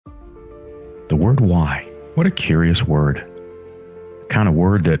The word why. What a curious word. The kind of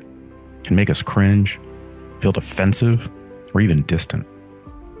word that can make us cringe, feel defensive, or even distant.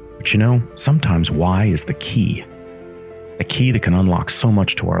 But you know, sometimes why is the key. The key that can unlock so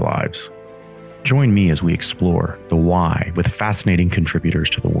much to our lives. Join me as we explore the why with fascinating contributors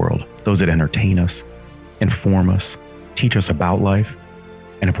to the world. Those that entertain us, inform us, teach us about life,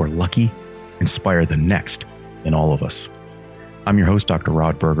 and if we're lucky, inspire the next in all of us. I'm your host, Dr.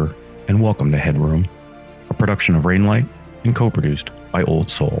 Rod Berger, and welcome to HeadRoom, a production of Rainlight and co-produced by Old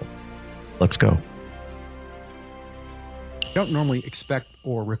Soul. Let's go. I don't normally expect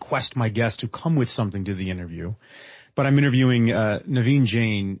or request my guest to come with something to the interview, but I'm interviewing Naveen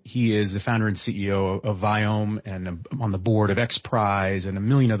Jain. He is the founder and CEO of Viome and on the board of X Prize and a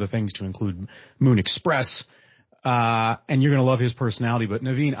million other things to include Moon Express. And you're going to love his personality. But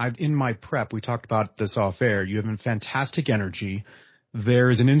Naveen, in my prep, we talked about this off air. You have a fantastic energy. There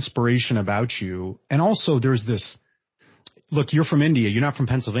is an inspiration about you. And also there's this, look, you're from India. You're not from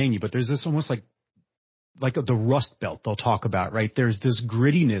Pennsylvania, but there's this almost like the Rust Belt they'll talk about, right? There's this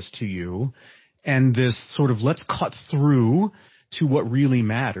grittiness to you and this sort of let's cut through to what really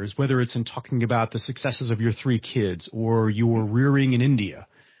matters, whether it's in talking about the successes of your 3 kids or your rearing in India.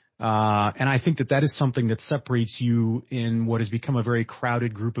 And I think that is something that separates you in what has become a very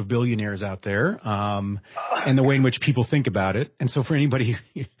crowded group of billionaires out there, and the way in which people think about it. And so for anybody,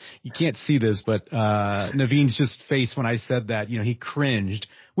 you can't see this, but Naveen's just face when I said that, he cringed,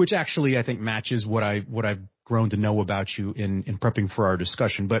 which actually I think matches what I've grown to know about you in prepping for our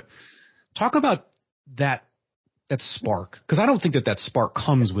discussion. But talk about that spark, because I don't think that spark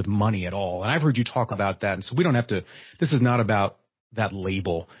comes with money at all. And I've heard you talk about that. And so we don't have to, this is not about that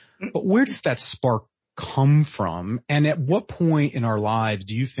label. But where does that spark come from? And at what point in our lives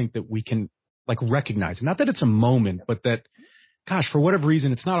do you think that we can recognize it? Not that it's a moment, but that, gosh, for whatever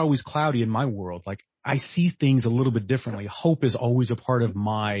reason, it's not always cloudy in my world. I see things a little bit differently. Hope is always a part of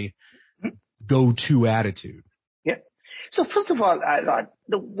my go-to attitude. Yeah. So first of all, Rod,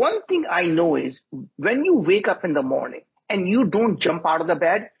 the one thing I know is when you wake up in the morning and you don't jump out of the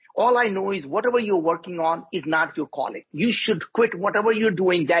bed, all I know is whatever you're working on is not your calling. You should quit whatever you're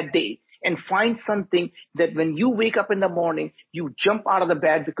doing that day and find something that when you wake up in the morning, you jump out of the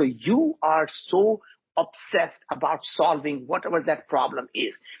bed because you are so obsessed about solving whatever that problem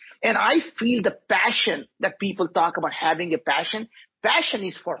is. And I feel the passion that people talk about having a passion. Passion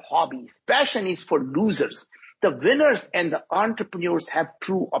is for hobbies. Passion is for losers. The winners and the entrepreneurs have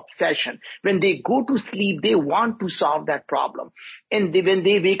true obsession. When they go to sleep, they want to solve that problem. And when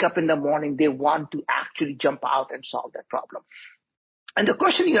they wake up in the morning, they want to actually jump out and solve that problem. And the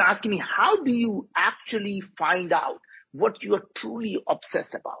question you're asking me, how do you actually find out what you are truly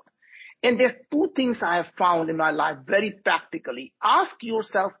obsessed about? And there are 2 things I have found in my life very practically. Ask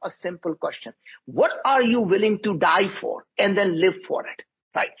yourself a simple question. What are you willing to die for and then live for it,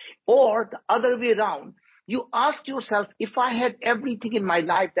 right? Or the other way around. You ask yourself, if I had everything in my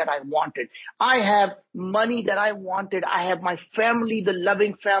life that I wanted, I have money that I wanted, I have my family, the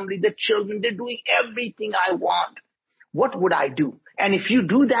loving family, the children, they're doing everything I want. What would I do? And if you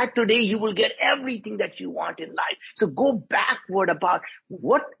do that today, you will get everything that you want in life. So go backward about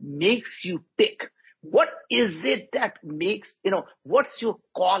what makes you tick. What is it that makes, what's your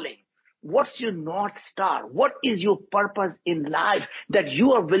calling? What's your North Star? What is your purpose in life that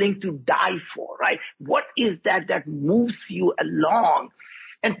you are willing to die for, right? What is that moves you along?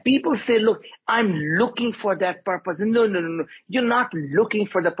 And people say, look, I'm looking for that purpose. No. You're not looking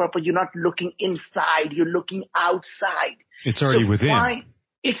for the purpose. You're not looking inside. You're looking outside. It's already within.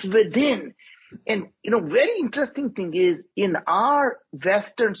 It's within. And, very interesting thing is in our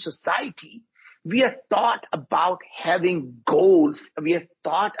Western society, we are taught about having goals. We are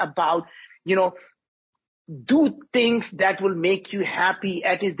taught about, do things that will make you happy.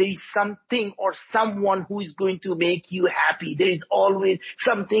 At least there is something or someone who is going to make you happy. There is always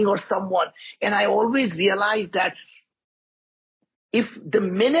something or someone. And I always realize that if the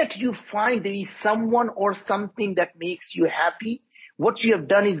minute you find there is someone or something that makes you happy, what you have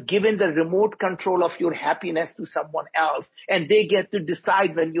done is given the remote control of your happiness to someone else, and they get to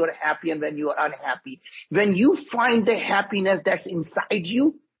decide when you're happy and when you are unhappy. When you find the happiness that's inside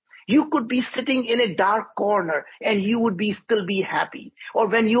you, you could be sitting in a dark corner and you would still be happy. Or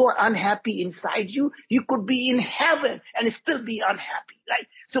when you are unhappy inside you, you could be in heaven and still be unhappy, right?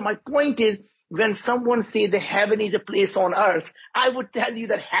 So my point is, when someone says that heaven is a place on earth, I would tell you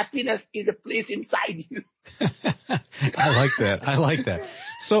that happiness is a place inside you. I like that.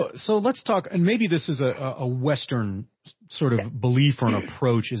 So let's talk, and maybe this is a Western sort of belief or an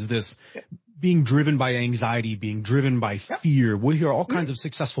approach, is this being driven by anxiety, being driven by fear. We hear all kinds of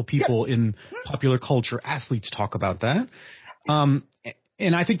successful people in popular culture, athletes talk about that.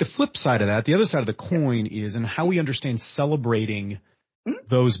 And I think the flip side of that, the other side of the coin is in how we understand celebrating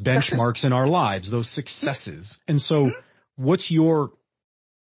those benchmarks in our lives, those successes. And so what's your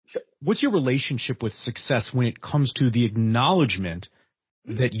relationship with success when it comes to the acknowledgement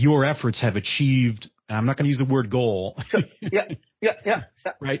that your efforts have achieved, and I'm not going to use the word goal,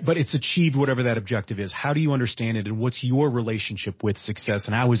 right? But it's achieved whatever that objective is. How do you understand it, and what's your relationship with success,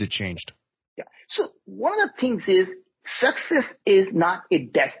 and how has it changed? Yeah. So one of the things is success is not a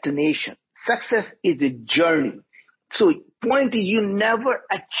destination. Success is a journey. So point is you never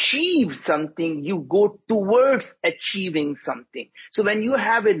achieve something, you go towards achieving something. So when you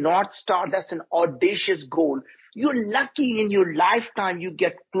have a North Star, that's an audacious goal. You're lucky in your lifetime you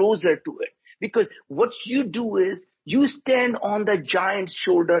get closer to it, because what you do is you stand on the giant's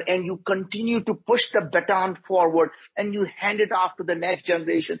shoulder and you continue to push the baton forward and you hand it off to the next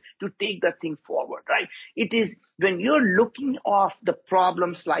generation to take the thing forward, right? It is when you're looking off the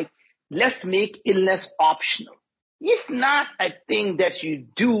problems like, let's make illness optional. It's not a thing that you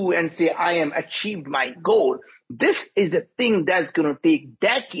do and say, I am achieved my goal. This is the thing that's going to take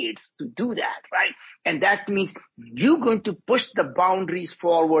decades to do that, right? And that means you're going to push the boundaries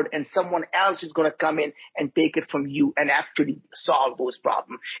forward and someone else is going to come in and take it from you and actually solve those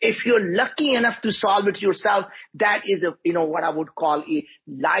problems. If you're lucky enough to solve it yourself, that is what I would call a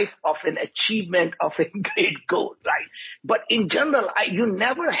life of an achievement of a great goal, right? But in general, you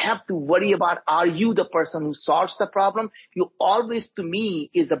never have to worry about, are you the person who solves the problem? You always, to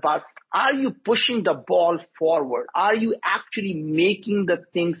me, is about, are you pushing the ball forward? Are you actually making the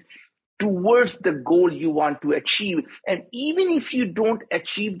things towards the goal you want to achieve? And even if you don't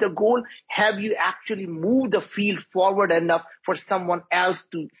achieve the goal, have you actually moved the field forward enough for someone else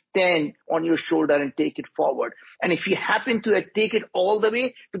to stand on your shoulder and take it forward? And if you happen to take it all the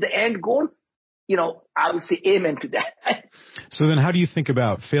way to the end goal, I would say amen to that. So then how do you think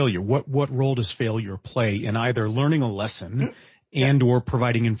about failure? What role does failure play in either learning a lesson and or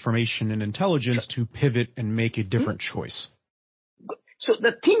providing information and intelligence to pivot and make a different choice? So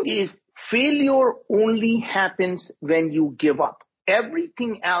the thing is, failure only happens when you give up.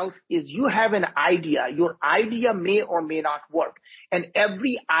 Everything else is you have an idea. Your idea may or may not work. And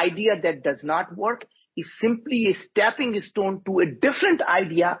every idea that does not work is simply a stepping stone to a different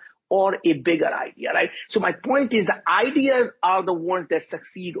idea or a bigger idea, right? So my point is the ideas are the ones that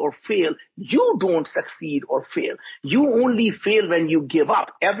succeed or fail. You don't succeed or fail. You only fail when you give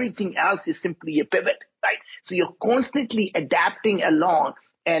up. Everything else is simply a pivot, right? So you're constantly adapting along,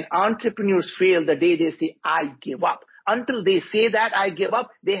 and entrepreneurs fail the day they say, I give up. Until they say that, I give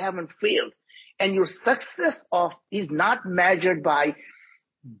up, they haven't failed. And your success is not measured by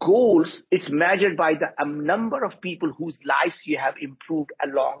goals, it's measured by the number of people whose lives you have improved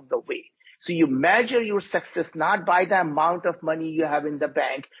along the way. So you measure your success not by the amount of money you have in the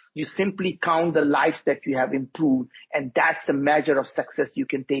bank. You simply count the lives that you have improved, and that's the measure of success. You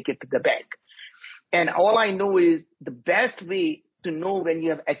can take it to the bank. And all I know is the best way to know when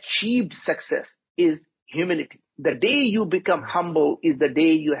you have achieved success is humility. The day you become humble is the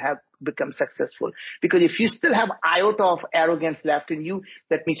day you have become successful. Because if you still have iota of arrogance left in you,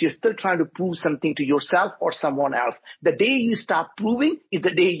 that means you're still trying to prove something to yourself or someone else. The day you stop proving is the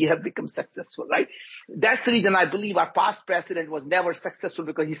day you have become successful, right? That's the reason I believe our past president was never successful,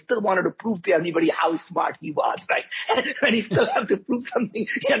 because he still wanted to prove to everybody how smart he was, right? And he still have to prove something.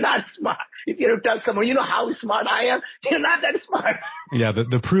 You're not smart. If you tell someone, you know how smart I am, you're not that smart. Yeah,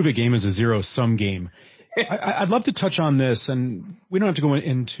 the prove it game is a zero-sum game. I'd love to touch on this, and we don't have to go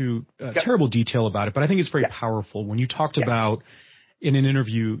into terrible detail about it, but I think it's very powerful. When you talked about, in an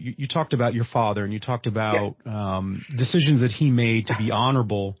interview, you talked about your father, and you talked about decisions that he made to be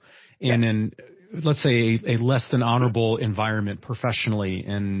honorable in let's say, a less than honorable environment professionally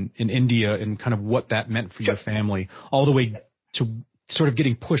in India, and kind of what that meant for your family, all the way to sort of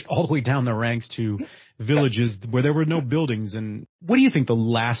getting pushed all the way down the ranks to villages where there were no buildings. And what do you think the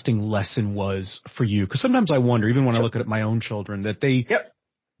lasting lesson was for you? Because sometimes I wonder, even when I look at my own children, that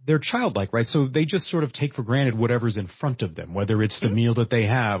they're childlike, right? So they just sort of take for granted whatever's in front of them, whether it's the meal that they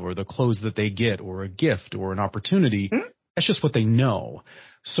have or the clothes that they get or a gift or an opportunity. That's just what they know.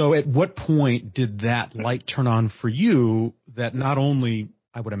 So at what point did that light turn on for you that not only,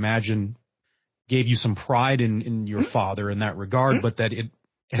 I would imagine, gave you some pride in your father in that regard, but that it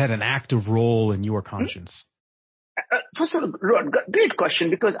had an active role in your conscience? First of all, great question,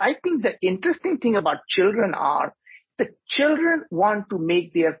 because I think the interesting thing about children are the children want to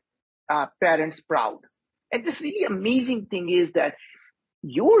make their parents proud. And this really amazing thing is that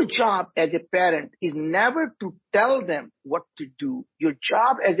Your job as a parent is never to tell them what to do. Your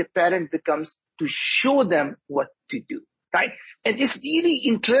job as a parent becomes to show them what to do, right? And it's really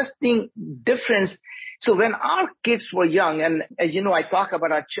interesting difference. So when our kids were young, and as you know, I talk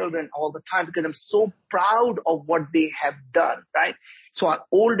about our children all the time because I'm so proud of what they have done, right? So our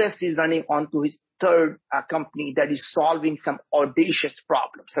oldest is running on to his third company that is solving some audacious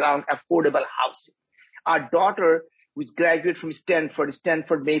problems around affordable housing. Our daughter, who's graduated from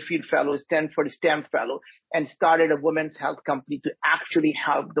Stanford Mayfield Fellow, Stanford STEM Fellow, and started a women's health company to actually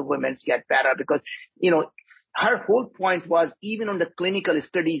help the women get better because, her whole point was even on the clinical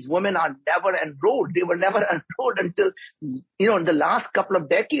studies, women are never enrolled. They were never enrolled until, in the last couple of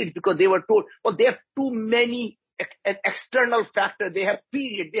decades because they were told, well, there are too many external factors. They have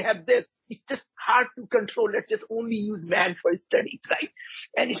period. They have this. It's just hard to control. Let's just only use man for studies, right?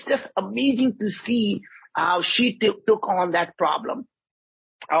 And it's just amazing to see how she took on that problem.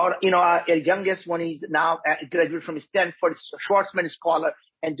 Our youngest one is now graduated from Stanford, Schwarzman Scholar,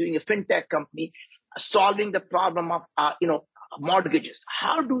 and doing a fintech company, solving the problem of, mortgages.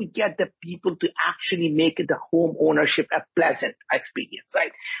 How do we get the people to actually make the home ownership a pleasant experience,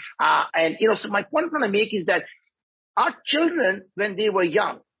 right? So my point I want to make is that our children, when they were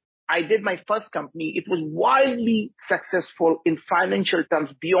young, I did my first company. It was wildly successful in financial terms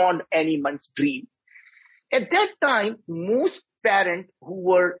beyond anyone's dream. At that time, most parents who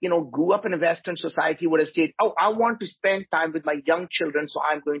were, grew up in a Western society would have said, oh, I want to spend time with my young children, so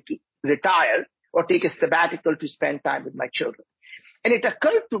I'm going to retire or take a sabbatical to spend time with my children. And it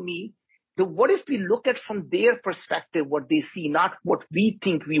occurred to me that what if we look at from their perspective what they see, not what we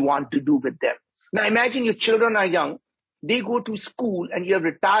think we want to do with them. Now imagine your children are young, they go to school and you're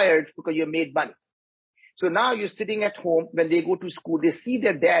retired because you made money. So now you're sitting at home. When they go to school, they see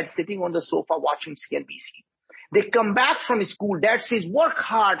their dad sitting on the sofa watching CNBC. They come back from school. Dad says, work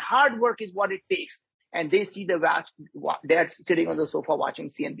hard. Hard work is what it takes. And they see the dad sitting on the sofa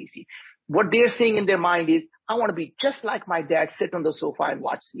watching CNBC. What they're saying in their mind is, I want to be just like my dad, sit on the sofa and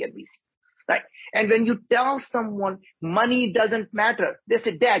watch CNBC. Right? And when you tell someone money doesn't matter, they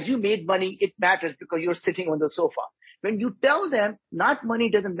say, Dad, you made money. It matters because you're sitting on the sofa. When you tell them not money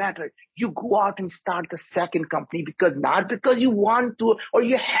doesn't matter, you go out and start the second company not because you want to or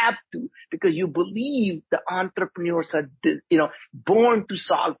you have to, because you believe the entrepreneurs are, born to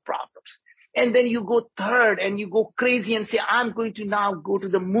solve problems. And then you go third and you go crazy and say, I'm going to now go to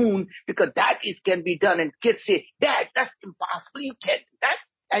the moon because can be done. And kids say, Dad, that's impossible. You can't do that.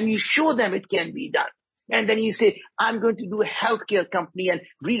 And you show them it can be done. And then you say, I'm going to do a healthcare company and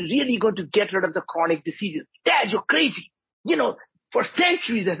we're really going to get rid of the chronic diseases. Dad, you're crazy. For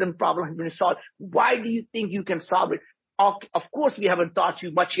centuries that problem has been solved. Why do you think you can solve it? Of course, we haven't taught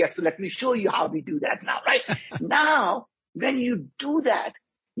you much yet. So let me show you how we do that now, right? Now, when you do that,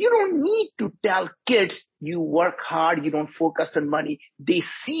 you don't need to tell kids you work hard, you don't focus on money. They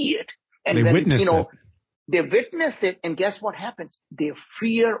see it. And they witness it. They witness it, and guess what happens? Their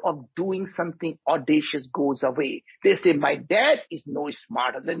fear of doing something audacious goes away. They say, my dad is no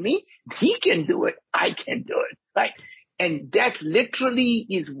smarter than me. He can do it. I can do it, right? And that literally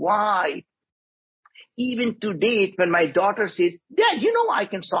is why even to date, when my daughter says, Dad, I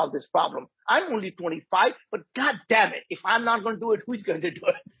can solve this problem. I'm only 25, but God damn it. If I'm not going to do it, who's going to do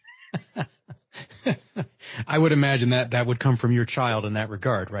it? I would imagine that would come from your child in that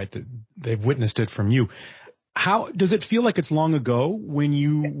regard, right? That they've witnessed it from you. How does it feel like it's long ago when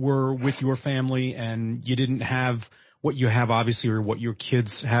you were with your family and you didn't have what you have, obviously, or what your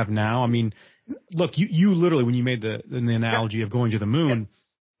kids have now? I mean, look, you literally, when you made the analogy of going to the moon,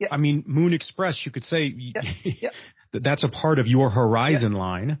 I mean, Moon Express, you could say that's a part of your horizon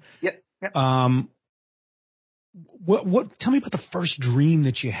line. What? Tell me about the first dream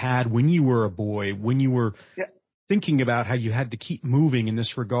that you had when you were a boy, when you were thinking about how you had to keep moving in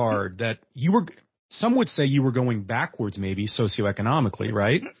this regard, that you were, some would say you were going backwards maybe socioeconomically,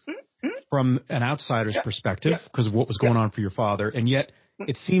 right? From an outsider's perspective because of what was going on for your father. And yet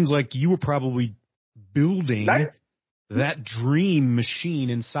it seems like you were probably building that dream machine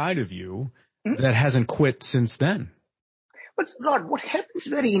inside of you that hasn't quit since then. But Rod, what happens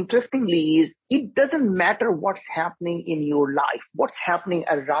very interestingly is it doesn't matter what's happening in your life, what's happening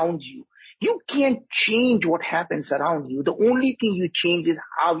around you. You can't change what happens around you. The only thing you change is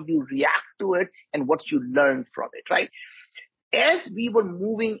how you react to it and what you learn from it, right? As we were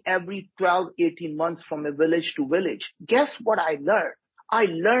moving every 12, 18 months from a village to village, guess what I learned? I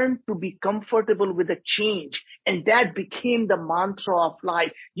learned to be comfortable with the change. And that became the mantra of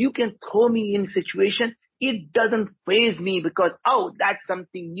life. You can throw me in a situation. It doesn't faze me because, that's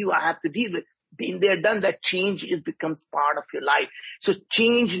something new I have to deal with. been there, done that. Change becomes part of your life. So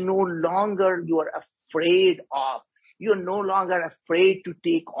change no longer you are afraid of. You're no longer afraid to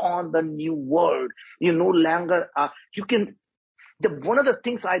take on the new world. You're no longer, one of the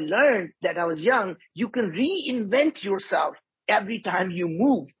things I learned that I was young, you can reinvent yourself every time you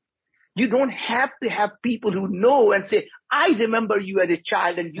move. You don't have to have people who know and say, I remember you as a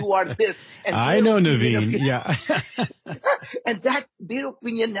child and you are this. And I know, Naveen. Yeah. And that their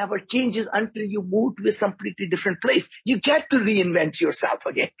opinion never changes until you move to a completely different place. You get to reinvent yourself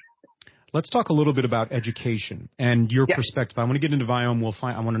again. Let's talk a little bit about education and your perspective. I want to get into Viome.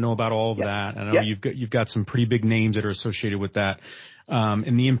 I want to know about all of that. I know you've got some pretty big names that are associated with that,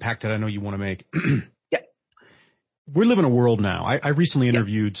 and the impact that I know you want to make. We live in a world now. I recently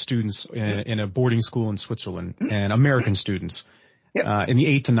interviewed students in a boarding school in Switzerland, and American students in the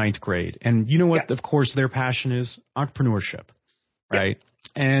 8th and 9th grade. And you know what? Of course, their passion is entrepreneurship, right?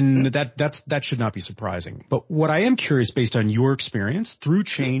 And that should not be surprising. But what I am curious, based on your experience through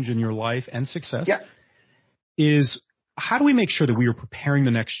change in your life and success, is how do we make sure that we are preparing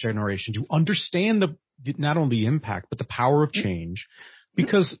the next generation to understand not only the impact, but the power of change?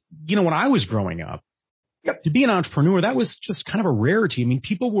 Because, when I was growing up, to be an entrepreneur, that was just kind of a rarity. I mean,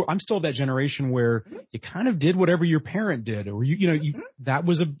 I'm still that generation where you kind of did whatever your parent did, or that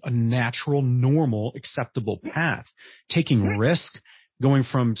was a natural, normal, acceptable path. Taking risk, going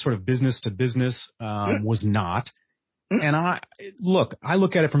from sort of business to business, was not. And I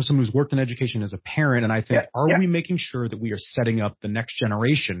look at it from someone who's worked in education as a parent, and I think, are we making sure that we are setting up the next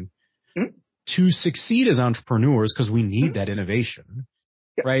generation to succeed as entrepreneurs, because we need that innovation?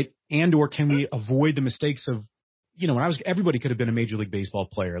 Right. And or can we avoid the mistakes of, when everybody could have been a Major League Baseball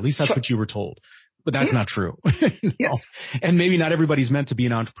player. At least that's what you were told. But that's not true. And maybe not everybody's meant to be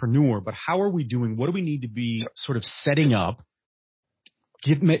an entrepreneur. But how are we doing? What do we need to be sort of setting up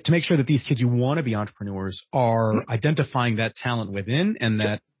to make sure that these kids who want to be entrepreneurs are identifying that talent within and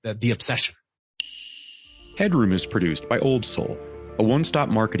that the obsession? HeadRoom is produced by Old Soul, a one-stop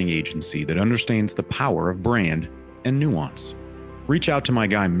marketing agency that understands the power of brand and nuance. Reach out to my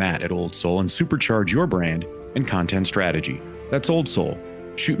guy Matt at Old Soul and supercharge your brand and content strategy. That's Old Soul.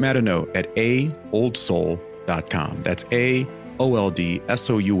 Shoot Matt a note at aoldsoul.com. That's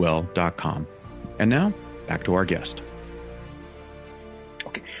AOLDSOUL.com. And now, back to our guest.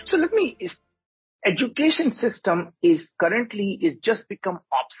 Okay, so education system is just become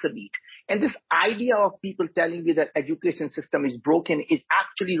obsolete. And this idea of people telling you that education system is broken is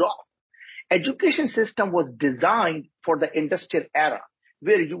actually wrong. Education system was designed for the industrial era,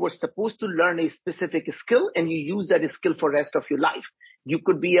 where you were supposed to learn a specific skill and you use that skill for the rest of your life. You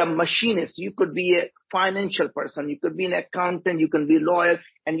could be a machinist, you could be a financial person, you could be an accountant, you can be a lawyer,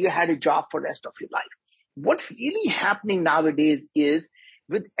 and you had a job for the rest of your life. What's really happening nowadays is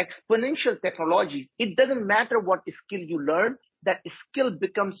with exponential technologies, it doesn't matter what skill you learn, that skill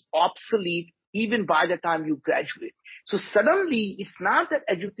becomes obsolete even by the time you graduate. So suddenly, it's not that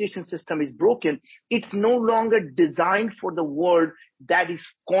education system is broken. It's no longer designed for the world that is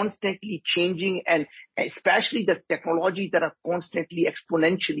constantly changing, and especially the technologies that are constantly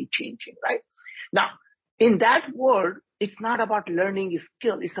exponentially changing, right? Now, in that world, it's not about learning a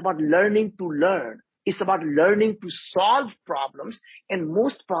skill. It's about learning to learn. It's about learning to solve problems, and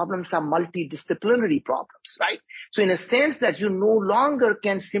most problems are multidisciplinary problems, right? So in a sense that you no longer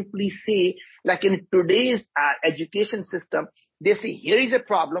can simply say, like in today's education system, they say, here is a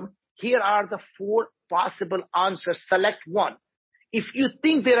problem, here are the 4 possible answers, select one. If you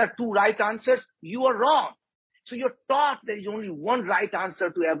think there are 2 right answers, you are wrong. So you're taught there is only one right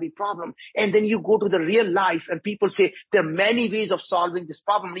answer to every problem. And then you go to the real life and people say, there are many ways of solving this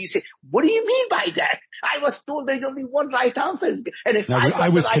problem. And you say, what do you mean by that? I was told there's only one right answer. And if I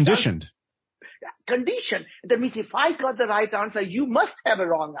was conditioned. Conditioned. That means if I got the right answer, you must have a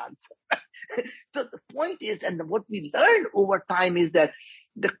wrong answer. So the point is, and what we learn over time is that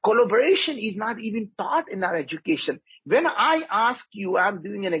the collaboration is not even taught in our education. When I ask you, I'm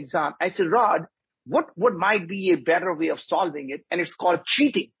doing an exam, I say, Rod, what might be a better way of solving it? And it's called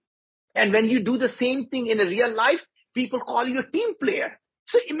cheating. And when you do the same thing in a real life, people call you a team player.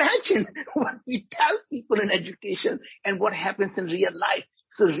 So imagine what we tell people in education and what happens in real life.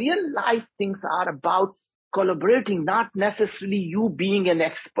 So real life things are about collaborating, not necessarily you being an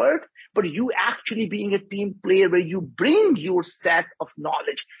expert, but you actually being a team player where you bring your set of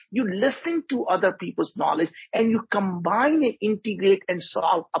knowledge. You listen to other people's knowledge and you combine and integrate and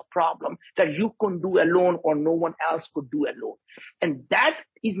solve a problem that you couldn't do alone or no one else could do alone. And that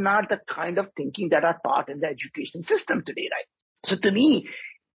is not the kind of thinking that are taught in the education system today, right? So to me,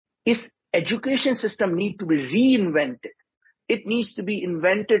 if education system need to be reinvented, It needs to be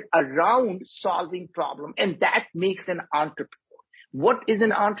invented around solving problem, and that makes an entrepreneur. What is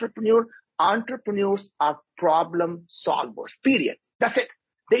an entrepreneur? Entrepreneurs are problem solvers, period. That's it.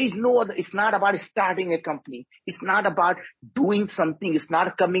 There is no other. It's not about starting a company. It's not about doing something. It's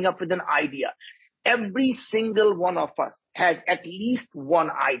not coming up with an idea. Every single one of us has at least one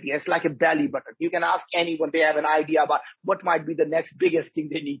idea. It's like a belly button. You can ask anyone. They have an idea about what might be the next biggest thing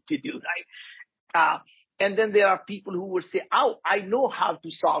they need to do, right? And then there are people who would say, oh, I know how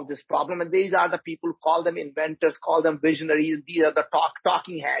to solve this problem. And these are the people, call them inventors, call them visionaries. These are the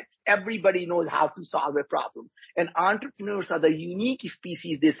talking heads. Everybody knows how to solve a problem. And entrepreneurs are the unique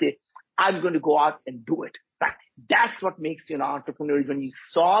species. They say, I'm going to go out and do it. Right? That's what makes you an entrepreneur, when you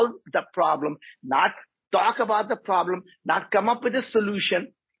solve the problem, not talk about the problem, not come up with a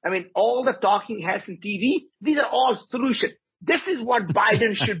solution. I mean, all the talking heads in TV, these are all solutions. This is what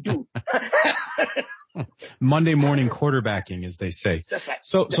Biden should do. Monday morning quarterbacking, as they say. That's right.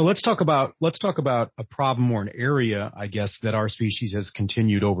 So let's talk about a problem or an area, I guess, that our species has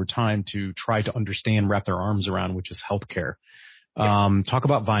continued over time to try to understand, wrap their arms around, which is healthcare. Talk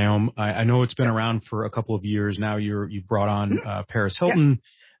about Viome. I know it's been around for a couple of years now. You've brought on Paris Hilton.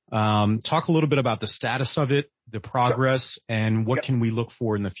 Talk a little bit about the status of it, the progress, and what can we look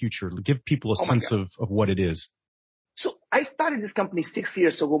for in the future? Give people a sense of what it is. So I started this company 6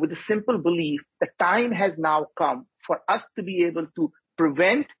 years ago with a simple belief that time has now come for us to be able to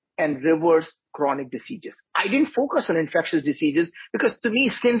prevent and reverse chronic diseases. I didn't focus on infectious diseases because, to me,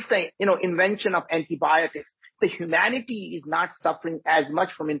 since the invention of antibiotics, the humanity is not suffering as much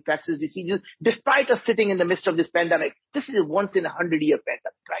from infectious diseases, despite us sitting in the midst of this pandemic. This is a once in 100-year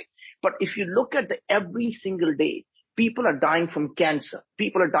pandemic, right? But if you look at every single day, people are dying from cancer.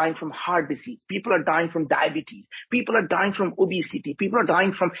 People are dying from heart disease. People are dying from diabetes. People are dying from obesity. People are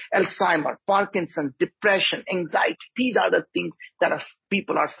dying from Alzheimer's, Parkinson's, depression, anxiety. These are the things that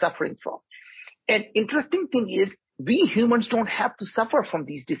people are suffering from. And interesting thing is, we humans don't have to suffer from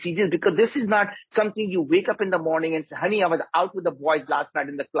these diseases, because this is not something you wake up in the morning and say, honey, I was out with the boys last night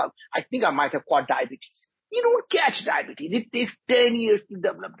in the club. I think I might have caught diabetes. You don't catch diabetes. It takes 10 years to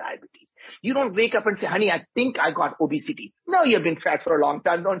develop diabetes. You don't wake up and say, honey, I think I got obesity. No, you've been fat for a long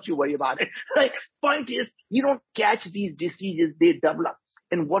time. Don't you worry about it. Right? Point is, you don't catch these diseases. They develop.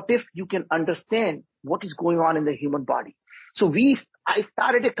 And what if you can understand what is going on in the human body? So I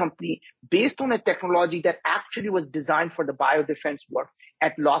started a company based on a technology that actually was designed for the biodefense work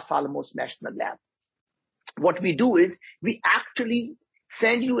at Los Alamos National Lab. What we do is we actually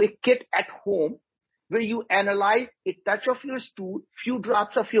send you a kit at home where you analyze a touch of your stool, few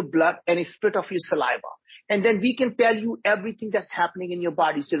drops of your blood, and a spit of your saliva. And then we can tell you everything that's happening in your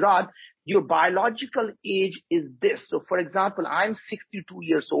body. So, Rod, your biological age is this. So, for example, I'm 62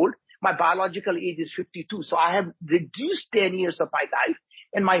 years old. My biological age is 52. So I have reduced 10 years of my life.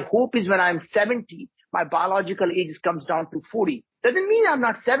 And my hope is when I'm 70, my biological age comes down to 40. Doesn't mean I'm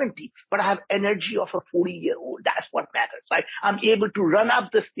not 70, but I have energy of a 40-year-old. That's what matters, right? I'm able to run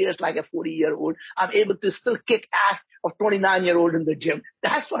up the stairs like a 40-year-old. I'm able to still kick ass of 29-year-old in the gym.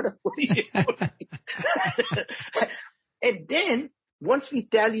 That's what a 40-year-old is. And then once we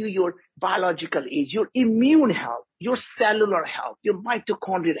tell you your biological age, your immune health, your cellular health, your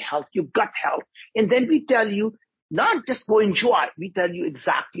mitochondrial health, your gut health, and then we tell you not just go enjoy. We tell you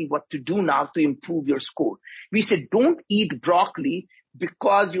exactly what to do now to improve your score. We say don't eat broccoli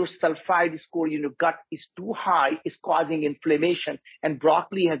because your sulfide score in your gut is too high, is causing inflammation, and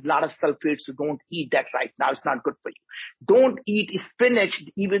broccoli has a lot of sulfates, so don't eat that right now. It's not good for you. Don't eat spinach,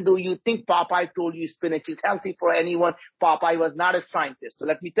 even though you think Popeye told you spinach is healthy for anyone. Popeye was not a scientist. So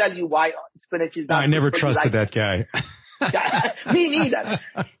let me tell you why spinach is not I never trusted that guy. Me neither.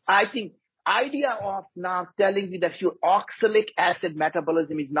 I think idea of now telling you that your oxalic acid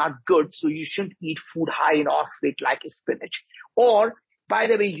metabolism is not good, so you shouldn't eat food high in oxalate like spinach. Or, by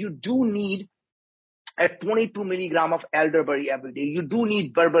the way, you do need a 22 milligram of elderberry every day. You do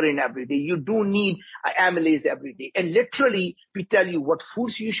need berberine every day. You do need amylase every day. And literally, we tell you what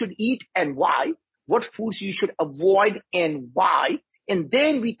foods you should eat and why, what foods you should avoid and why. And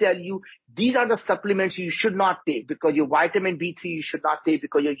then we tell you, these are the supplements you should not take, because your vitamin B3 you should not take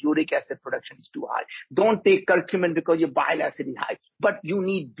because your uric acid production is too high. Don't take curcumin because your bile acid is high. But you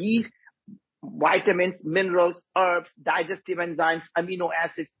need these vitamins, minerals, herbs, digestive enzymes, amino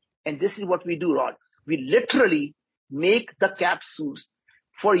acids. And this is what we do, Rod. We literally make the capsules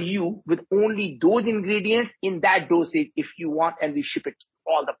for you with only those ingredients in that dosage if you want, and we ship it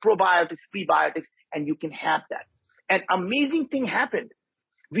all the probiotics, prebiotics, and you can have that. An amazing thing happened.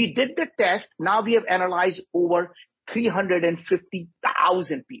 We did the test. Now we have analyzed over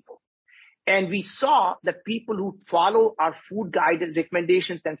 350,000 people. And we saw that people who follow our food guided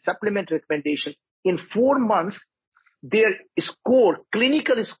recommendations and supplement recommendations, in 4 months, their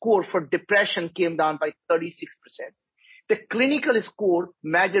clinical score for depression came down by 36%. The clinical score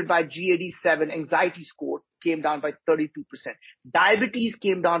measured by GAD-7, anxiety score, came down by 32%. Diabetes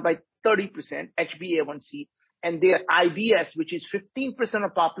came down by 30%, HbA1c, and their IBS, which is 15%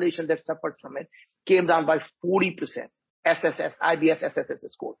 of population that suffers from it, came down by 40%. IBS SSS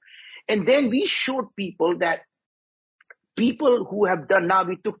score. And then we showed people that people who have done, now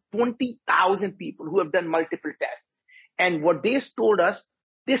we took 20,000 people who have done multiple tests. And what they told us,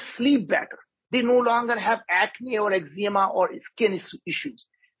 they sleep better. They no longer have acne or eczema or skin issues.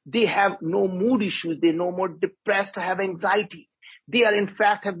 They have no mood issues. They're no more depressed or have anxiety. They are, in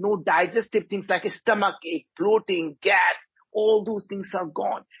fact, have no digestive things like a stomach ache, bloating, gas. All those things are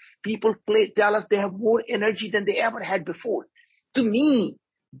gone. People tell us they have more energy than they ever had before. To me,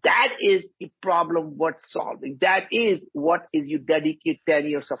 that is a problem worth solving. That is what is you dedicate 10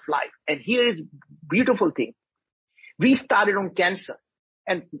 years of life. And here is beautiful thing. We started on cancer.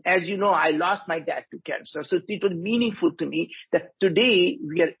 And as you know, I lost my dad to cancer. So it was meaningful to me that today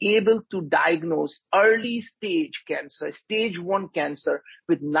we are able to diagnose early stage cancer, stage 1 cancer,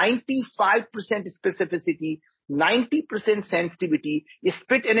 with 95% specificity, 90% sensitivity, is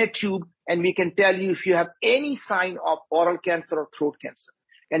spit in a tube, and we can tell you if you have any sign of oral cancer or throat cancer.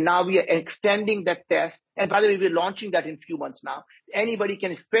 And now we are extending that test. And by the way, we're launching that in a few months now. Anybody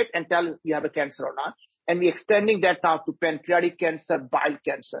can spit and tell if you have a cancer or not. And we're extending that now to pancreatic cancer, bile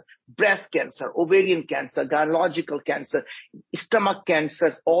cancer, breast cancer, ovarian cancer, gynecological cancer, stomach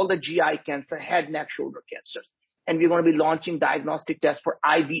cancer, all the GI cancer, head, neck, shoulder cancers. And we're going to be launching diagnostic tests for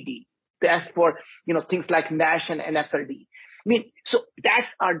IBD, tests for, things like NASH and NFLD. So that's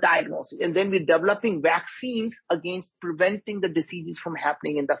our diagnosis. And then we're developing vaccines against preventing the diseases from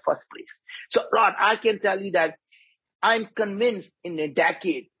happening in the first place. So, Rod, I can tell you that I'm convinced in a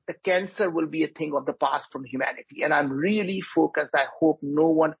decade the cancer will be a thing of the past from humanity. And I'm really focused. I hope no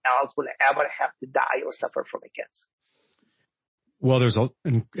one else will ever have to die or suffer from a cancer. Well, there's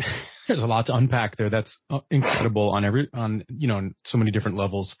a lot to unpack there. That's incredible on so many different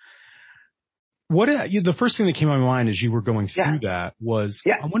levels. The first thing that came to my mind as you were going through that was,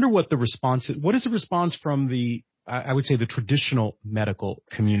 I wonder what the response is. What is the response from I would say the traditional medical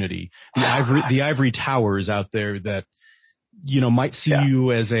community, the ivory towers out there that, might see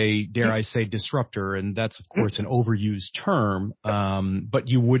you as a, dare I say, disruptor. And that's, of course, an overused term. But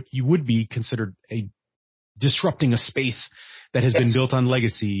you would be considered disrupting a space that has been built on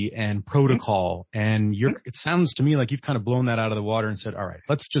legacy and protocol. And it sounds to me like you've kind of blown that out of the water and said, all right,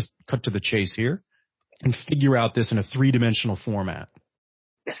 let's just cut to the chase here and figure out this in a 3-dimensional format.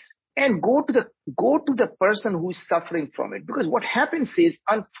 Yes. And go to the person who is suffering from it. Because what happens is,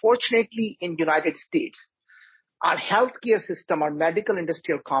 unfortunately, in United States, our healthcare system, our medical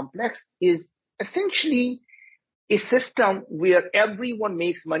industrial complex is essentially a system where everyone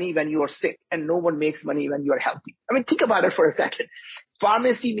makes money when you are sick and no one makes money when you are healthy. Think about it for a second.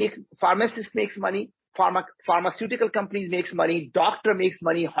 Pharmacist makes money, pharmaceutical companies makes money, doctor makes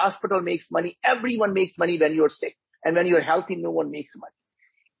money, hospital makes money, everyone makes money when you're sick. And when you're healthy, no one makes money.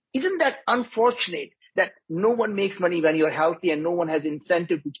 Isn't that unfortunate that no one makes money when you're healthy and no one has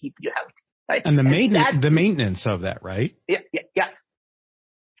incentive to keep you healthy? Right? And the maintenance of that, right? Yeah.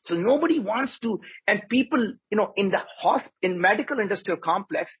 So nobody wants to, and people, in medical industrial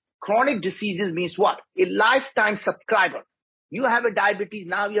complex, chronic diseases means what? A lifetime subscriber. You have a diabetes,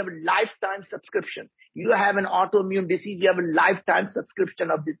 now you have a lifetime subscription. You have an autoimmune disease, you have a lifetime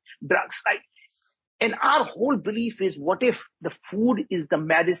subscription of the drugs, right? And our whole belief is, what if the food is the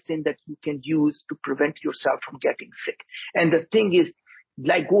medicine that you can use to prevent yourself from getting sick? And the thing is,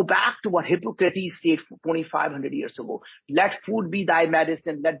 go back to what Hippocrates said 2,500 years ago. Let food be thy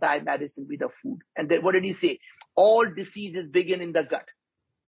medicine, let thy medicine be the food. And then what did he say? All diseases begin in the gut.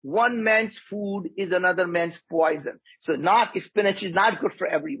 One man's food is another man's poison. So spinach is not good for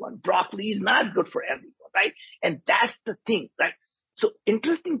everyone. Broccoli is not good for everyone, right? And that's the thing, right? So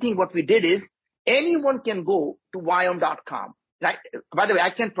interesting thing what we did is, anyone can go to Viome.com. Right? By the way, I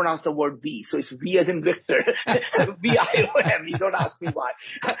can't pronounce the word V, so it's V as in Victor. Viome. Don't ask me why.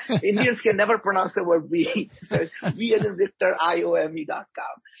 Indians can never pronounce the word V. So it's V as in Victor,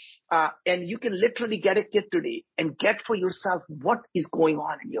 Iome.com. And you can literally get a kit today and get for yourself what is going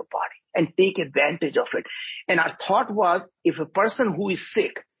on in your body and take advantage of it. And our thought was, if a person who is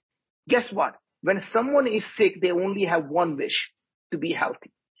sick, guess what? When someone is sick, they only have one wish: to be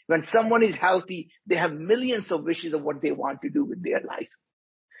healthy. When someone is healthy, they have millions of wishes of what they want to do with their life.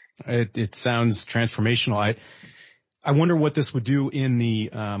 It sounds transformational. I wonder what this would do in the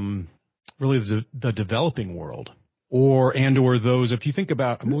really the developing world or those, if you think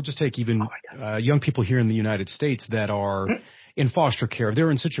about, we'll just take even young people here in the United States that are in foster care.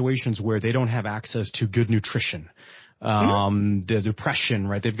 They're in situations where they don't have access to good nutrition. The depression,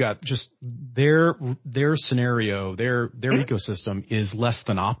 right? They've got just their scenario, their ecosystem is less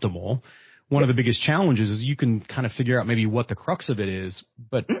than optimal. One of the biggest challenges is you can kind of figure out maybe what the crux of it is,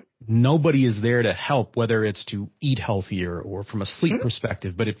 but nobody is there to help, whether it's to eat healthier or from a sleep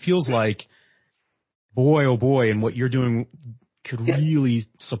perspective. But it feels like, boy, oh boy, and what you're doing could really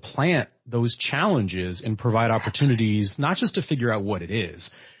supplant those challenges and provide opportunities, not just to figure out what it is,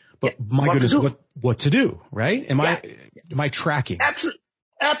 but my goodness, what to do, right? Am I tracking?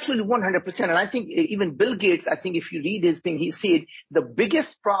 Absolutely 100%. And I think even Bill Gates, I think if you read his thing, he said the biggest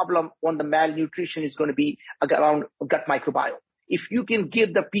problem on the malnutrition is going to be around gut microbiome. If you can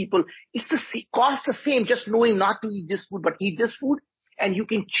give the people, it's cost the same, just knowing not to eat this food, but eat this food, and you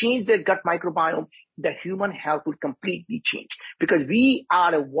can change their gut microbiome, the human health will completely change because we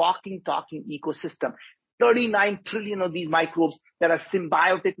are a walking, talking ecosystem. 39 trillion of these microbes that are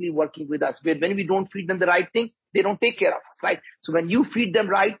symbiotically working with us. When we don't feed them the right thing, they don't take care of us, right? So when you feed them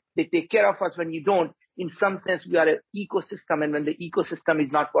right, they take care of us. When you don't, in some sense, we are an ecosystem. And when the ecosystem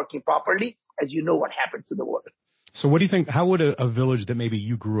is not working properly, as you know what happens to the world. So what do you think, how would a village that maybe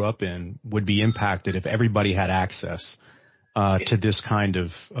you grew up in would be impacted if everybody had access to this kind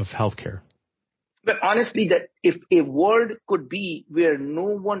of healthcare? But honestly, that if a world could be where no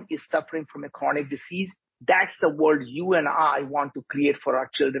one is suffering from a chronic disease, that's the world you and I want to create for our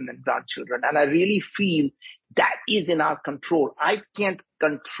children and grandchildren. And I really feel that is in our control. I can't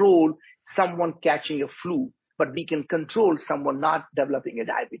control someone catching a flu, but we can control someone not developing a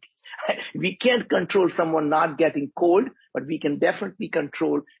diabetes. We can't control someone not getting cold, but we can definitely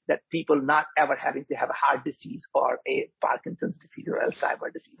control that people not ever having to have a heart disease or a Parkinson's disease or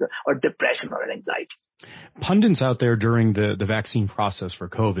Alzheimer's disease or depression or an anxiety. Pundits out there during the vaccine process for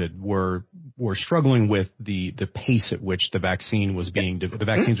COVID were struggling with the pace at which the vaccines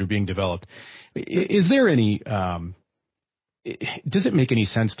were being developed. Is there any, does it make any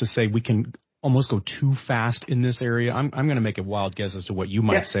sense to say we can almost go too fast in this area? I'm going to make a wild guess as to what you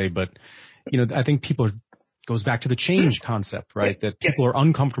might say, but I think goes back to the change concept, right? That people are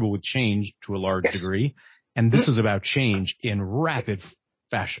uncomfortable with change to a large degree, and this is about change in rapid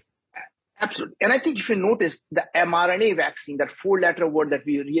fashion. Absolutely. And I think if you notice, the mRNA vaccine, that 4-letter word that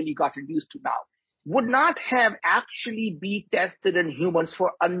we really got used to now, would not have actually be tested in humans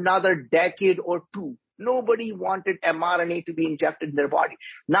for another decade or two. Nobody wanted mRNA to be injected in their body.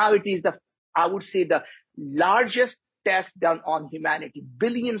 Now it is I would say the largest test done on humanity,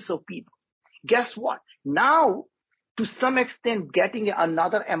 billions of people. Guess what? Now, to some extent, getting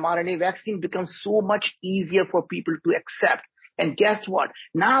another mRNA vaccine becomes so much easier for people to accept. And guess what?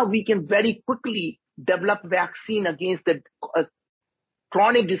 Now we can very quickly develop vaccine against the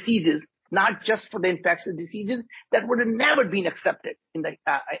chronic diseases, not just for the infectious diseases that would have never been accepted in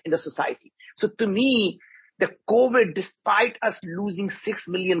the society. So to me, the COVID, despite us losing 6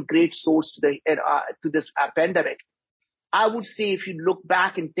 million great souls to this pandemic, I would say if you look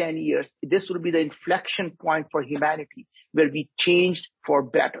back in 10 years, this will be the inflection point for humanity where we changed for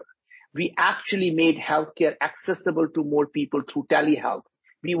better. We actually made healthcare accessible to more people through telehealth.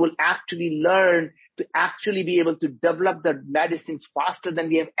 We will actually learn to actually be able to develop the medicines faster than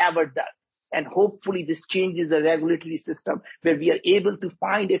we have ever done. And hopefully this changes the regulatory system where we are able to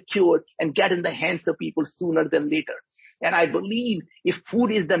find a cure and get in the hands of people sooner than later. And I believe if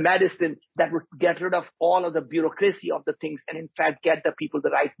food is the medicine, that would get rid of all of the bureaucracy of the things and in fact get the people the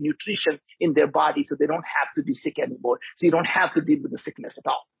right nutrition in their body so they don't have to be sick anymore. So you don't have to deal with the sickness at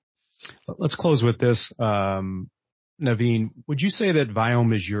all. Let's close with this. Naveen, would you say that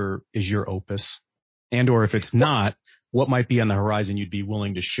Viome is your opus? And or if it's not, what might be on the horizon you'd be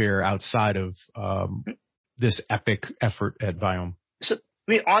willing to share outside of this epic effort at Viome? So,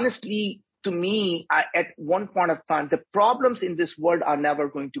 honestly, to me, at one point of time, the problems in this world are never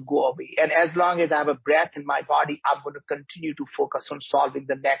going to go away. And as long as I have a breath in my body, I'm going to continue to focus on solving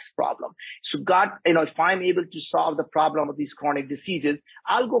the next problem. So God, if I'm able to solve the problem of these chronic diseases,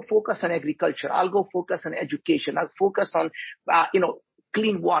 I'll go focus on agriculture. I'll go focus on education. I'll focus on,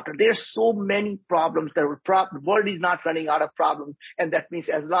 clean water. There's so many problems. The world is not running out of problems. And that means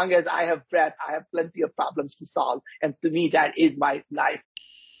as long as I have breath, I have plenty of problems to solve. And to me, that is my life.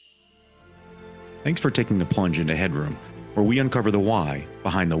 Thanks for taking the plunge into HeadRoom, where we uncover the why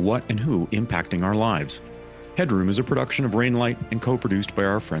behind the what and who impacting our lives. HeadRoom is a production of Rainlight and co-produced by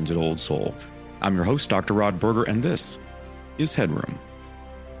our friends at Old Soul. I'm your host, Dr. Rod Berger, and this is HeadRoom.